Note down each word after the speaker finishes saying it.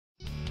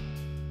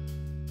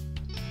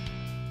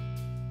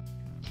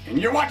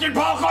and you're watching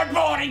Popcorn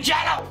Boarding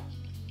Channel!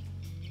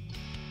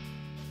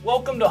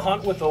 Welcome to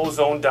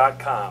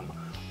HuntWithOzone.com.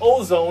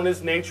 Ozone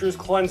is nature's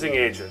cleansing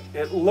agent.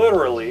 It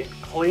literally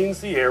cleans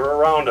the air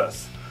around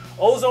us.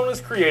 Ozone is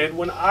created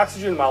when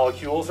oxygen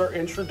molecules are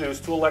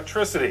introduced to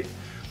electricity.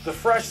 The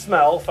fresh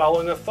smell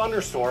following a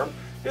thunderstorm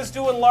is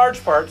due in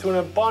large part to an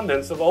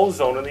abundance of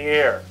ozone in the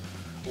air.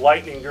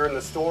 Lightning during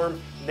the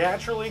storm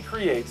naturally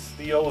creates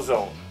the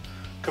ozone.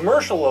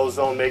 Commercial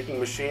ozone making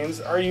machines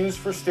are used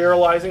for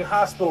sterilizing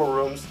hospital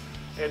rooms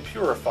and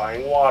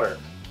purifying water.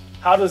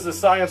 How does the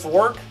science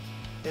work?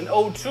 An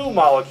O2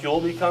 molecule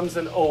becomes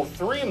an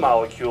O3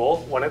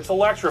 molecule when it's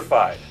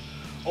electrified.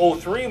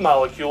 O3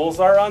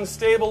 molecules are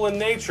unstable in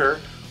nature,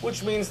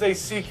 which means they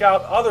seek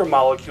out other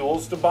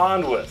molecules to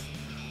bond with.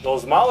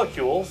 Those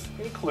molecules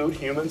include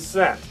human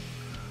scent.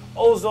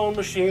 Ozone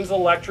machines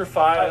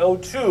electrify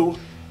O2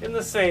 in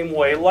the same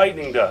way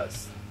lightning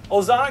does.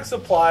 Ozonics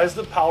applies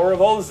the power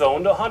of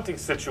ozone to hunting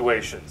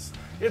situations.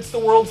 It's the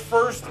world's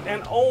first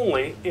and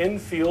only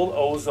in-field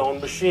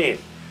ozone machine.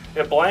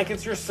 It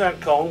blankets your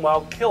scent cone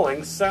while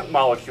killing scent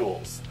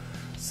molecules.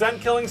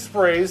 Scent-killing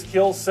sprays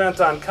kill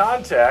scent on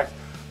contact,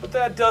 but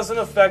that doesn't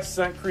affect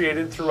scent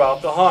created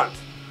throughout the hunt.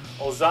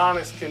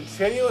 Ozonics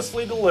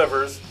continuously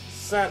delivers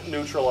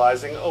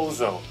scent-neutralizing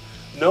ozone.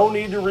 No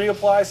need to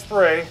reapply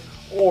spray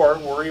or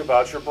worry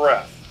about your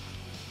breath.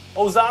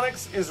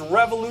 Ozonics is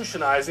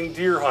revolutionizing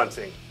deer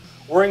hunting.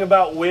 Worrying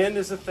about wind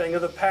is a thing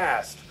of the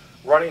past.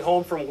 Running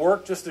home from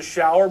work just to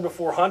shower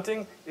before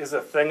hunting is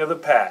a thing of the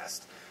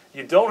past.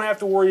 You don't have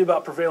to worry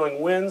about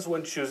prevailing winds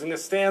when choosing a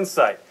stand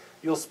site.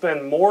 You'll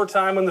spend more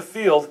time in the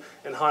field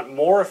and hunt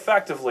more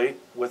effectively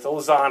with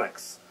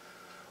Ozonics.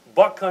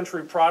 Buck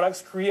country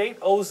products create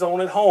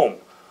ozone at home.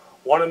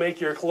 Want to make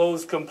your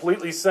clothes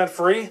completely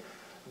scent-free?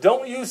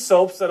 Don't use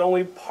soaps that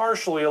only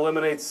partially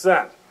eliminate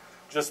scent.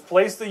 Just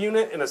place the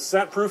unit in a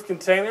scent-proof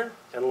container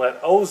and let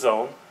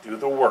ozone do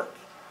the work.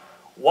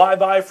 Why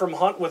buy from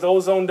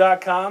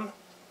HuntWithOzone.com?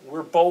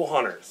 We're bow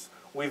hunters.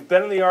 We've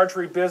been in the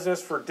archery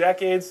business for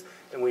decades,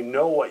 and we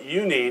know what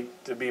you need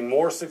to be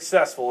more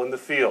successful in the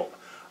field.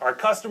 Our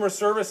customer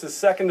service is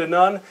second to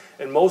none,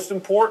 and most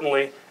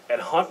importantly,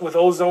 at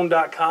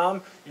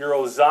HuntWithOzone.com, your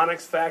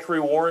Ozonics factory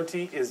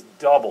warranty is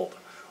doubled.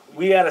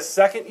 We add a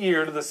second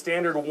year to the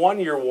standard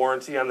 1-year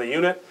warranty on the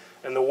unit,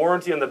 and the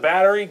warranty on the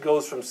battery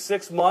goes from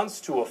 6 months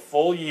to a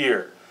full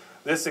year.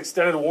 This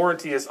extended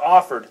warranty is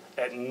offered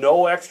at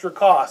no extra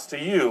cost to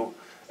you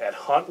at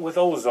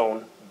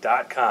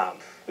HuntWithOzone.com.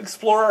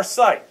 Explore our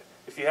site.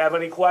 If you have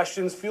any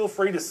questions, feel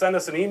free to send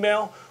us an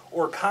email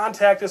or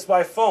contact us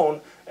by phone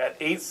at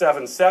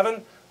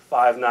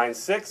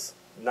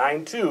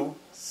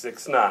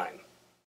 877-596-9269.